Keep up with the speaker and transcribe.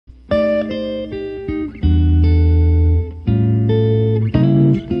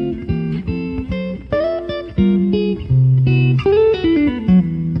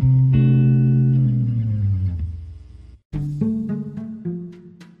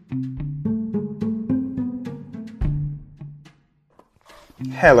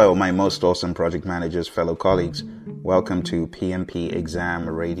Hello, my most awesome project managers, fellow colleagues. Welcome to PMP Exam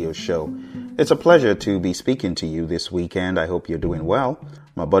Radio Show. It's a pleasure to be speaking to you this weekend. I hope you're doing well.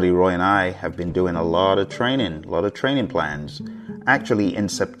 My buddy Roy and I have been doing a lot of training plans. Actually, in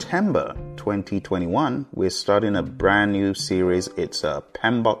September 2021, we're starting a brand new series. It's a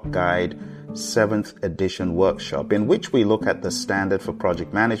PMBOK Guide 7th edition workshop in which we look at the standard for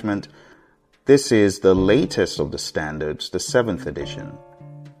project management. This is the latest of the standards, the 7th edition.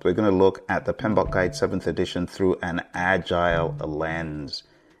 We're going to look at the PMBOK Guide 7th edition through an agile lens.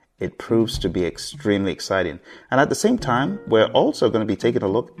 It proves to be extremely exciting. And at the same time, we're also going to be taking a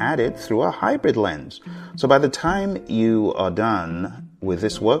look at it through a hybrid lens. So by the time you are done with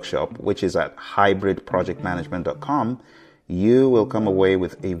this workshop, which is at hybridprojectmanagement.com, you will come away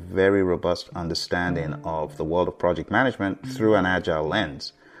with a very robust understanding of the world of project management through an agile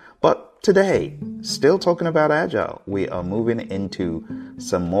lens. But today, still talking about agile, we are moving into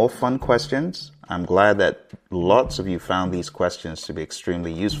some more fun questions. I'm glad that lots of you found these questions to be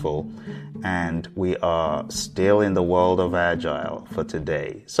extremely useful, and we are still in the world of agile for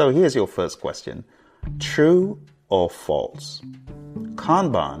today. So here's your first question. True or false?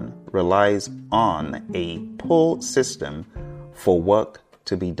 Kanban relies on a pull system for work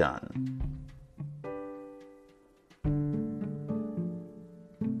to be done.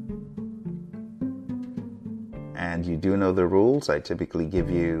 And you do know the rules. I typically give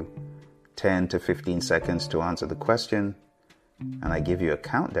you 10 to 15 seconds to answer the question, and I give you a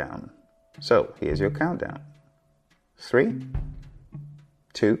countdown. So here's your countdown. 3,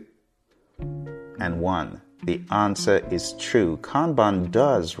 2, and 1. The answer is true. Kanban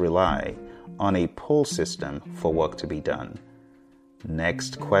does rely on a pull system for work to be done.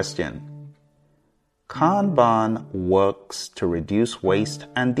 Next question. Kanban works to reduce waste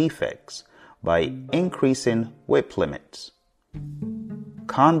and defects by increasing WIP limits.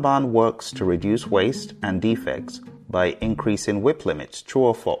 Kanban works to reduce waste and defects by increasing WIP limits. True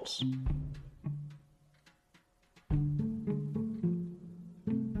or false?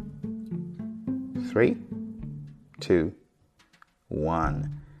 Three, 2,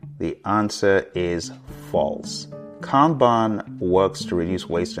 1. The answer is false. Kanban works to reduce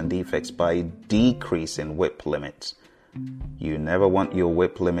waste and defects by decreasing WIP limits. You never want your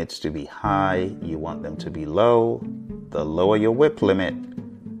WIP limits to be high. You want them to be low. The lower your WIP limit,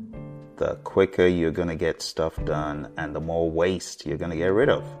 the quicker you're going to get stuff done and the more waste you're going to get rid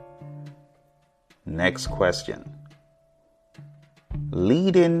of. Next question.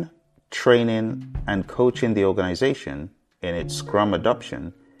 Leading, training, and coaching the organization in its Scrum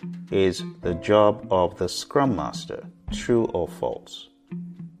adoption is the job of the Scrum Master. True or false?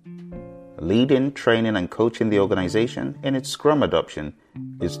 Leading, training, and coaching the organization in its Scrum adoption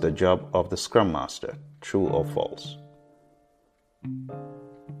is the job of the Scrum Master. True or false?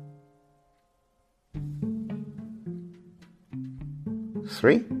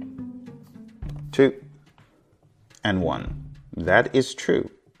 3, 2, and 1. That is true.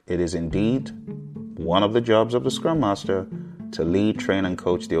 It is indeed one of the jobs of the Scrum Master to lead, train, and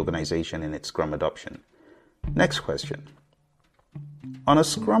coach the organization in its Scrum adoption. Next question. On a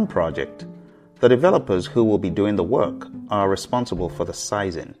Scrum project, the developers who will be doing the work are responsible for the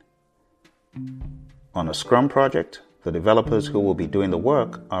sizing. On a Scrum project, the developers who will be doing the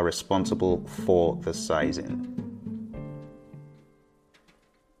work are responsible for the sizing.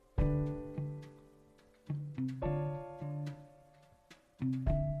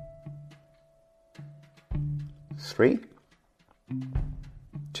 Three,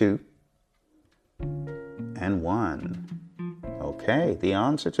 2, and 1. Okay, the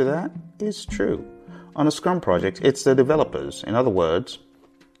answer to that is true. On a Scrum project, it's the developers, in other words,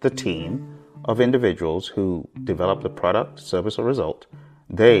 the team of individuals who develop the product, service, or result.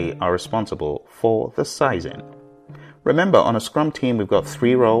 They are responsible for the sizing. Remember, on a Scrum team, we've got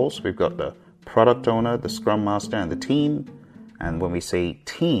 3 roles. We've got the product owner, the Scrum Master, and the team. And when we say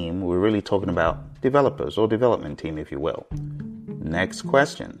team, we're really talking about developers or development team, if you will. Next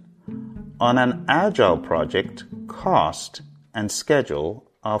question. On an agile project, cost and schedule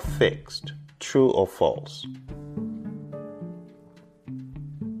are fixed. True or false?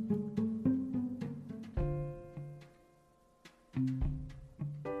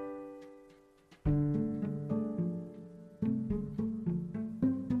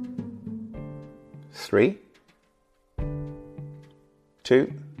 Three,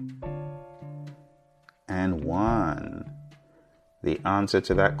 2, and 1. The answer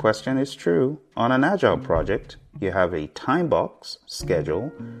to that question is true. On an agile project, you have a time box,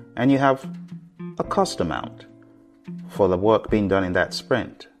 schedule, and you have a cost amount for the work being done in that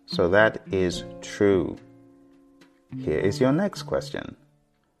sprint. So that is true. Here is your next question.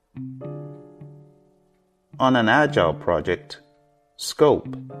 On an agile project,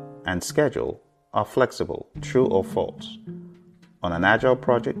 scope and schedule are flexible. True or false? On an agile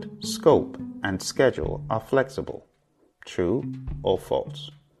project, scope and schedule are flexible. True or false?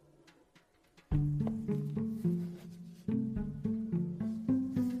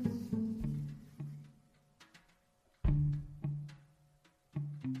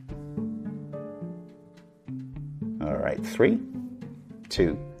 All right, 3,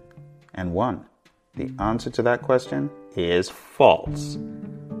 2, and 1. The answer to that question is false.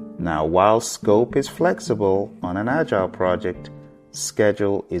 Now, while scope is flexible on an agile project,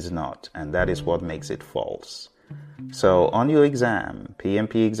 schedule is not, and that is what makes it false. So on your exam,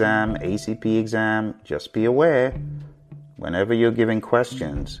 PMP exam, ACP exam, just be aware, whenever you're giving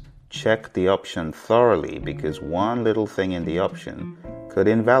questions, check the option thoroughly because one little thing in the option could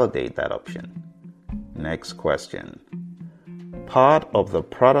invalidate that option. Next question. Part of the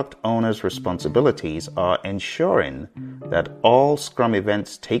product owner's responsibilities are ensuring that all Scrum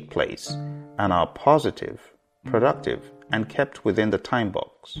events take place and are positive, productive, and kept within the time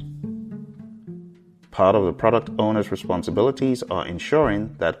box. Part of the product owner's responsibilities are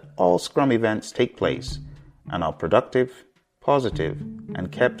ensuring that all Scrum events take place and are productive, positive,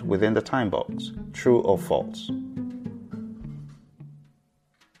 and kept within the time box. True or false?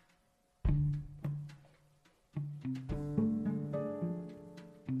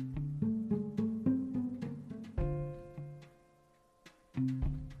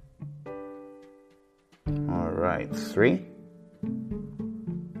 All right, 3,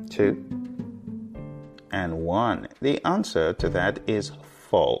 2, and 1. The answer to that is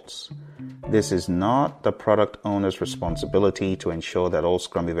false. This is not the product owner's responsibility to ensure that all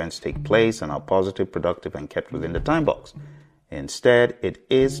Scrum events take place and are positive, productive, and kept within the time box. Instead, it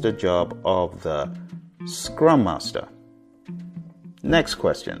is the job of the Scrum Master. Next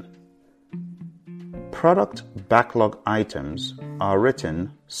question. Product backlog items are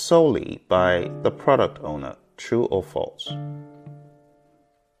written solely by the product owner. True or false?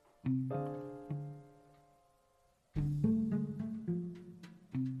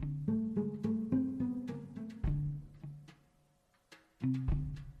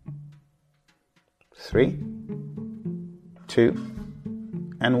 Three, 2,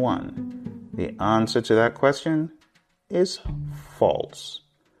 and 1. The answer to that question is false.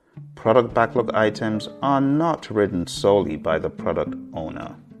 Product backlog items are not written solely by the product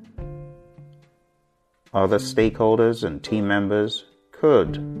owner. Other stakeholders and team members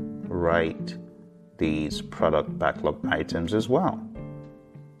could write these product backlog items as well.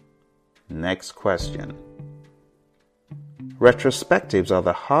 Next question. Retrospectives are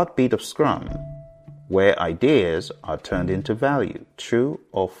the heartbeat of Scrum, where ideas are turned into value. True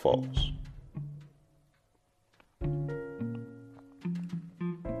or false?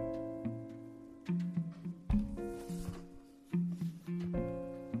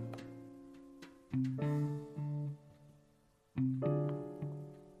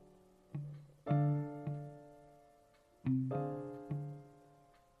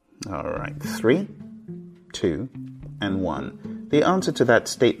 All right, 3, 2, and 1. The answer to that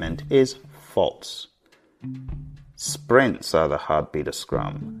statement is false. Sprints are the heartbeat of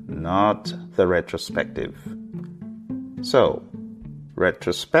Scrum, not the retrospective. So,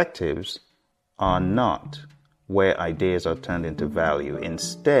 retrospectives are not where ideas are turned into value.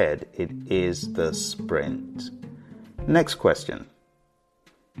 Instead, it is the sprint. Next question.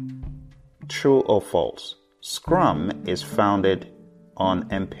 True or false? Scrum is founded on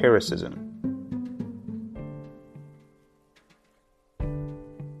empiricism.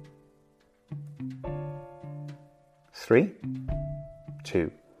 Three,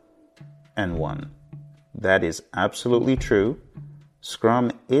 2, and 1. That is absolutely true.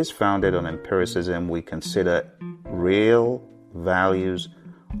 Scrum is founded on empiricism. We consider real values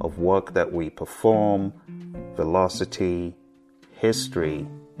of work that we perform, velocity, history,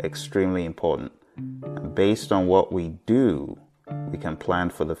 extremely important. And based on what we do, we can plan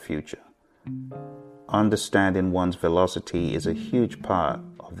for the future. Understanding one's velocity is a huge part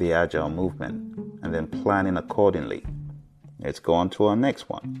of the Agile movement, and then planning accordingly. Let's go on to our next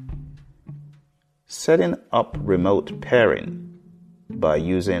one. Setting up remote pairing by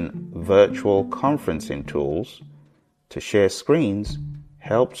using virtual conferencing tools to share screens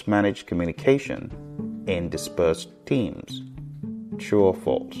helps manage communication in dispersed teams. True or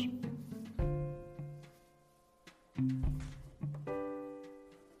false?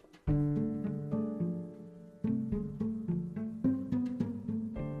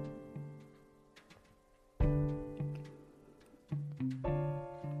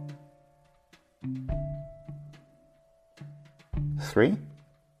 Three,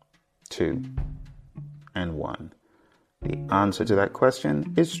 2, and 1. The answer to that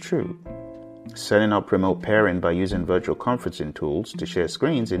question is true. Setting up remote pairing by using virtual conferencing tools to share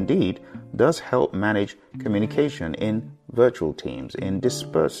screens indeed does help manage communication in virtual teams, in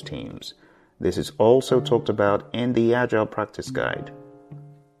dispersed teams. This is also talked about in the Agile Practice Guide.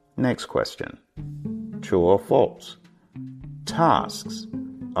 Next question. True or false? Tasks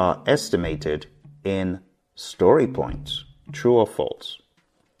are estimated in story points. True or false?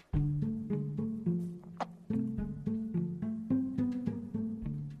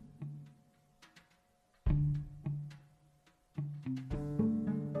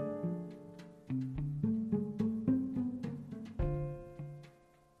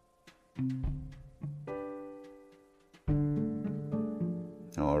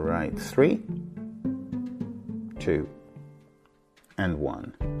 All right, 3, 2, and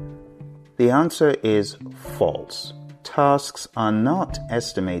 1. The answer is false. Tasks are not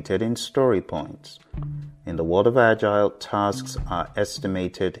estimated in story points. In the world of Agile, tasks are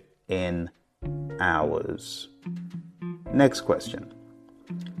estimated in hours. Next question.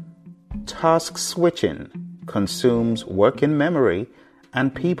 Task switching consumes working memory,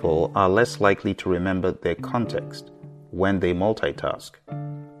 and people are less likely to remember their context when they multitask.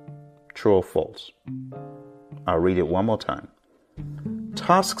 True or false? I'll read it one more time.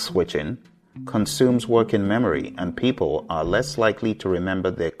 Task switching consumes working memory, and people are less likely to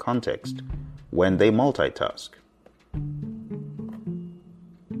remember their context when they multitask.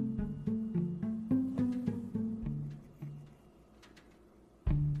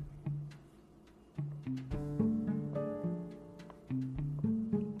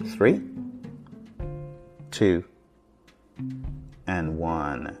 Three, 2, and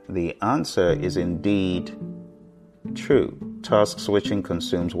 1. The answer is indeed true. Task switching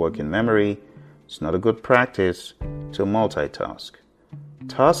consumes working memory. It's not a good practice to multitask.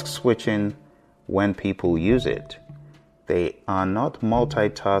 Task switching, when people use it, they are not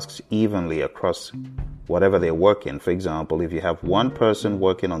multitasks evenly across whatever they're working. For example, if you have one person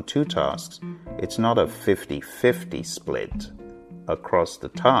working on 2 tasks, it's not a 50-50 split across the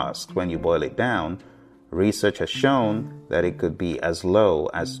tasks. When you boil it down, research has shown that it could be as low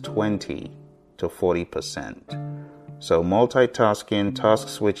as 20 to 40%. So multitasking, task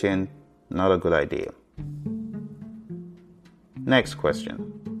switching, not a good idea. Next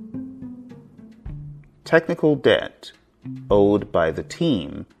question. Technical debt owed by the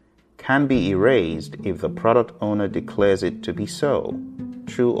team can be erased if the product owner declares it to be so.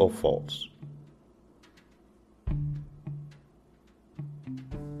 True or false?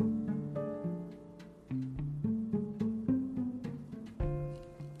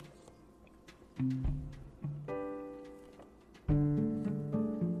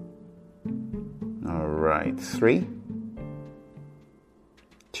 All right, 3,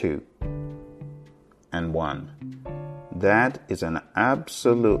 2, and 1. That is an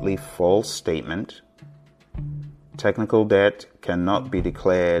absolutely false statement. Technical debt cannot be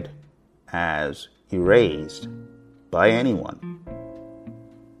declared as erased by anyone.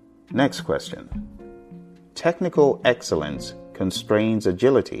 Next question. Technical excellence constrains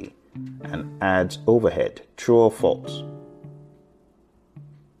agility and adds overhead. True or false?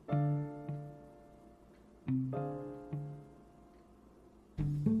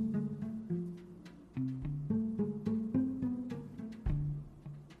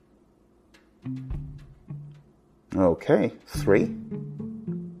 Okay, 3,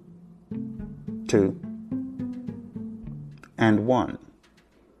 2, and 1.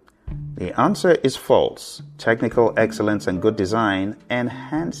 The answer is false. Technical excellence and good design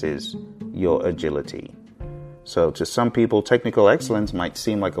enhances your agility. So to some people, technical excellence might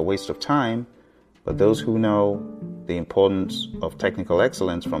seem like a waste of time, but those who know the importance of technical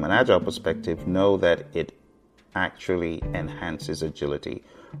excellence from an agile perspective know that it actually enhances agility.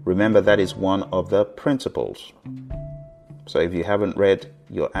 Remember, that is one of the principles. So if you haven't read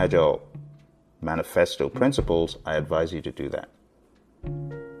your Agile Manifesto principles, I advise you to do that.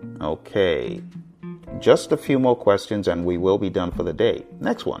 Okay, just a few more questions and we will be done for the day.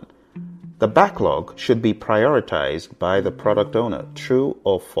 Next one. The backlog should be prioritized by the product owner. True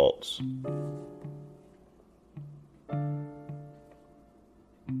or false?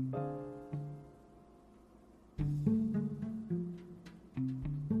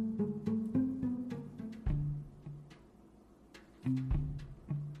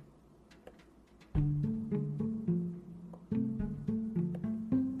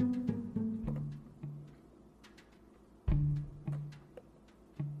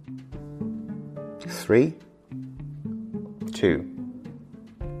 Three, 2,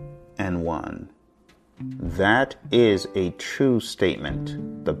 and 1. That is a true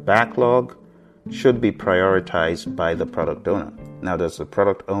statement. The backlog should be prioritized by the product owner. Now, does the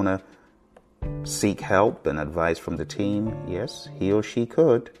product owner seek help and advice from the team? Yes, he or she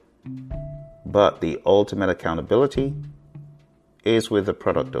could. But the ultimate accountability is with the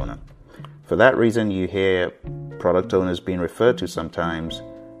product owner. For that reason, you hear product owners being referred to sometimes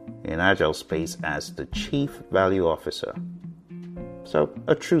in Agile space as the Chief Value Officer. So,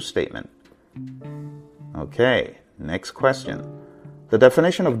 a true statement. Okay, next question. The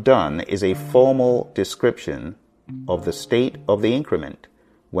definition of done is a formal description of the state of the increment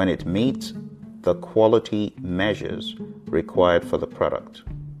when it meets the quality measures required for the product.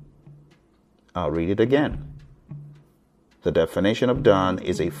 I'll read it again. The definition of done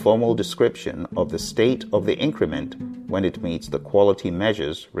is a formal description of the state of the increment when it meets the quality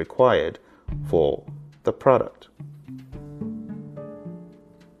measures required for the product.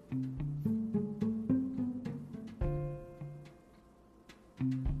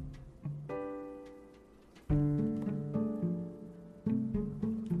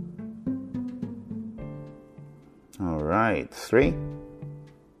 All right, 3,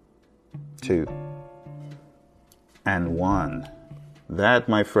 2, and 1. That,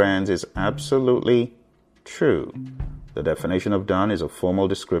 my friends, is absolutely true. The definition of done is a formal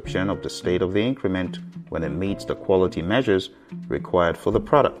description of the state of the increment when it meets the quality measures required for the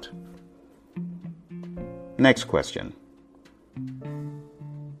product. Next question.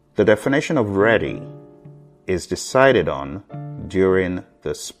 The definition of ready is decided on during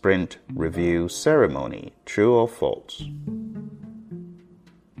the sprint review ceremony. True or false?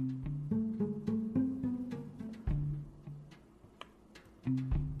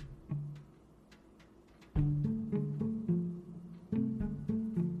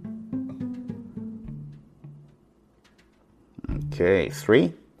 Okay,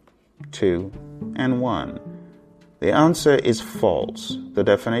 3, 2, and 1. The answer is false. The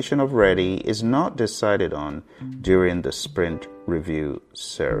definition of ready is not decided on during the sprint review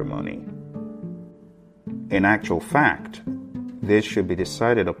ceremony. In actual fact, this should be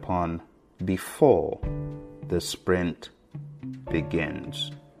decided upon before the sprint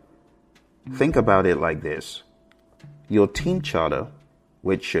begins. Think about it like this. Your team charter,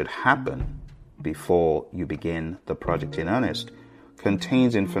 which should happen before you begin the project in earnest,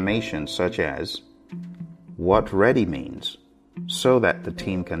 contains information such as what ready means so that the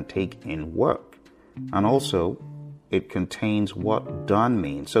team can take in work. And also, it contains what done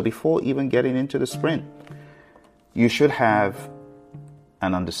means. So before even getting into the sprint, you should have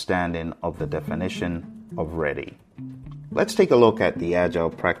an understanding of the definition of ready. Let's take a look at the Agile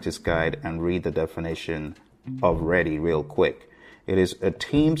Practice Guide and read the definition of ready real quick. It is a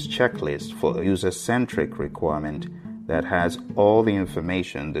team's checklist for a user-centric requirement that has all the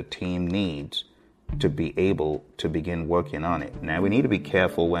information the team needs to be able to begin working on it. Now, we need to be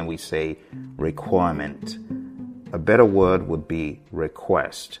careful when we say requirement. A better word would be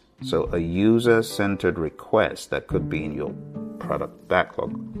request. So a user-centered request that could be in your product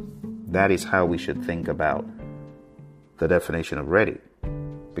backlog. That is how we should think about the definition of ready.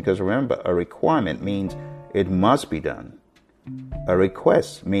 Because remember, a requirement means it must be done. A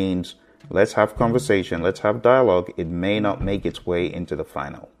request means let's have conversation, let's have dialogue. It may not make its way into the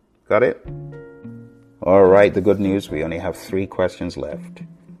final. Got it? All right, the good news, we only have 3 questions left.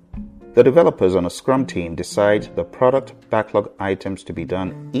 The developers on a Scrum team decide the product backlog items to be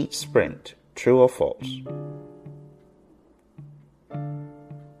done each sprint. True or false?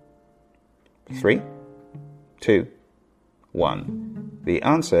 3, 2, 1. The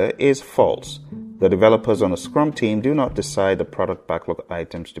answer is false. The developers on a Scrum team do not decide the product backlog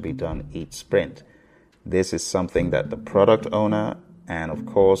items to be done each sprint. This is something that the product owner and, of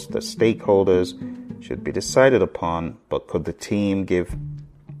course, the stakeholders should be decided upon. But could the team give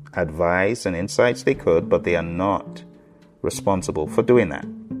advice and insights? They could, but they are not responsible for doing that.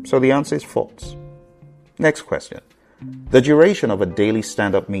 So the answer is false. Next question. The duration of a daily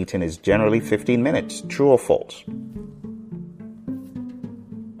stand-up meeting is generally 15 minutes. True or false?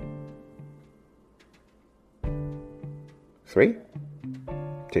 3,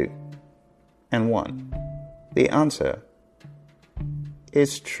 2, and 1. The answer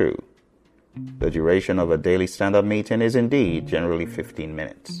is true. The duration of a daily stand-up meeting is indeed generally 15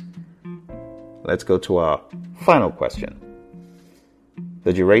 minutes. Let's go to our final question.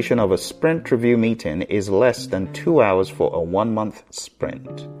 The duration of a sprint review meeting is less than 2 hours for a 1-month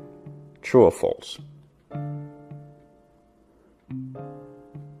sprint. True or false?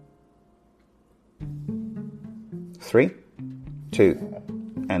 3, 2,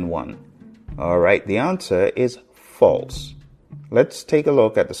 and 1. All right, the answer is false. Let's take a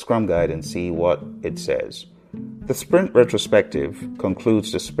look at the Scrum Guide and see what it says. The sprint retrospective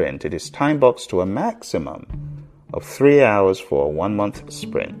concludes the sprint. It is time boxed to a maximum of 3 hours for a 1 month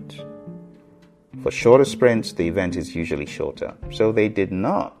sprint. For shorter sprints, the event is usually shorter. So they did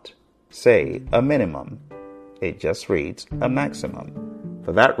not say a minimum. It just reads a maximum.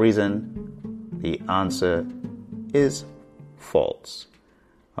 For that reason, the answer is false.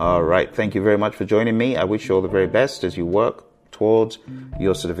 All right. Thank you very much for joining me. I wish you all the very best as you work towards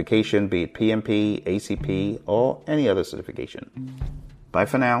your certification, be it PMP, ACP, or any other certification. Bye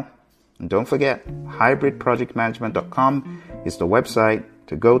for now. And don't forget, hybridprojectmanagement.com is the website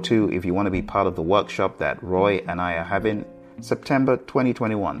to go to if you want to be part of the workshop that Roy and I are having September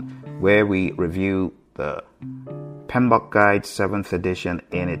 2021, where we review the PMBOK Guide 7th edition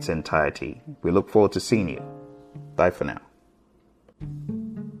in its entirety. We look forward to seeing you. Bye for now.